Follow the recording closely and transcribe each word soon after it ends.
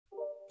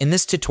In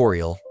this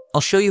tutorial,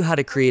 I'll show you how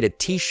to create a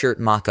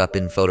t-shirt mockup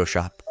in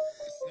Photoshop.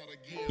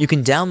 You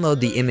can download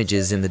the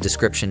images in the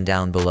description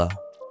down below.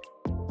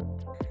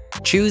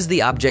 Choose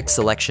the Object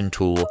Selection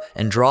tool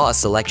and draw a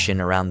selection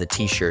around the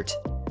t-shirt.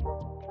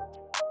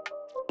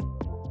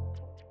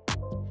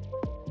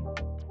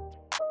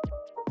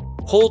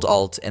 Hold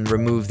Alt and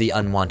remove the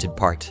unwanted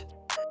part.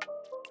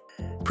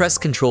 Press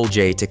Ctrl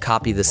J to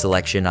copy the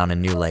selection on a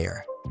new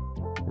layer.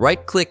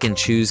 Right-click and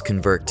choose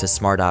Convert to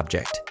Smart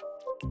Object.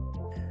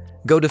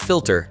 Go to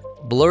Filter,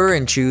 Blur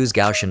and choose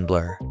Gaussian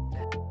Blur.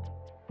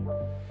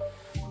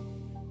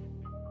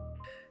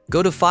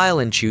 Go to File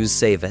and choose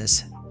Save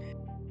As.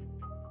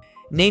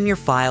 Name your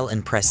file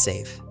and press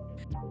Save.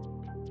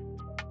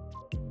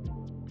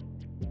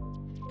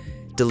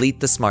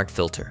 Delete the Smart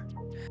Filter.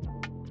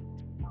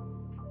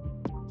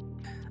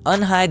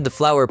 Unhide the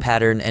flower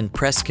pattern and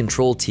press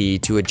Ctrl T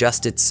to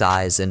adjust its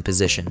size and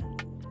position.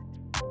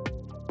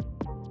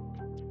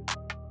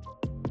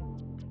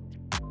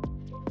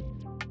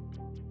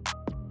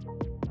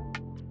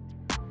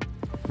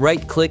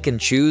 Right-click and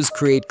choose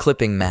Create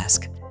Clipping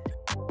Mask.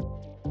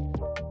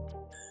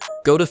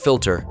 Go to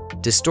Filter,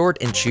 Distort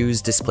and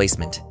choose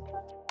Displacement.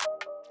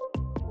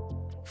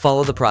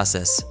 Follow the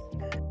process.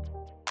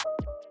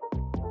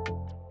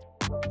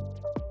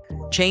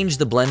 Change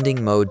the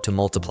blending mode to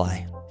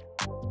Multiply.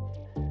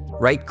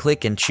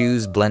 Right-click and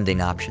choose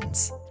Blending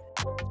Options.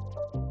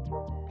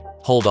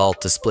 Hold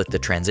Alt to split the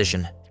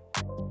transition.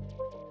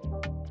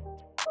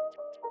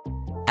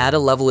 Add a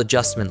level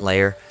adjustment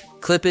layer,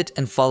 clip it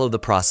and follow the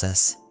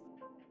process.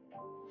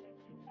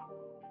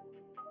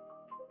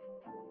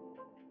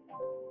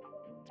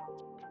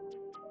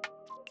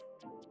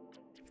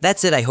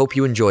 That's it, I hope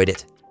you enjoyed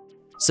it.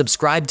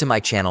 Subscribe to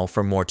my channel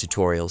for more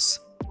tutorials.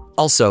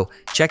 Also,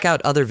 check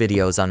out other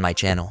videos on my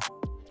channel.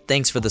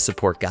 Thanks for the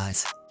support,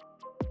 guys.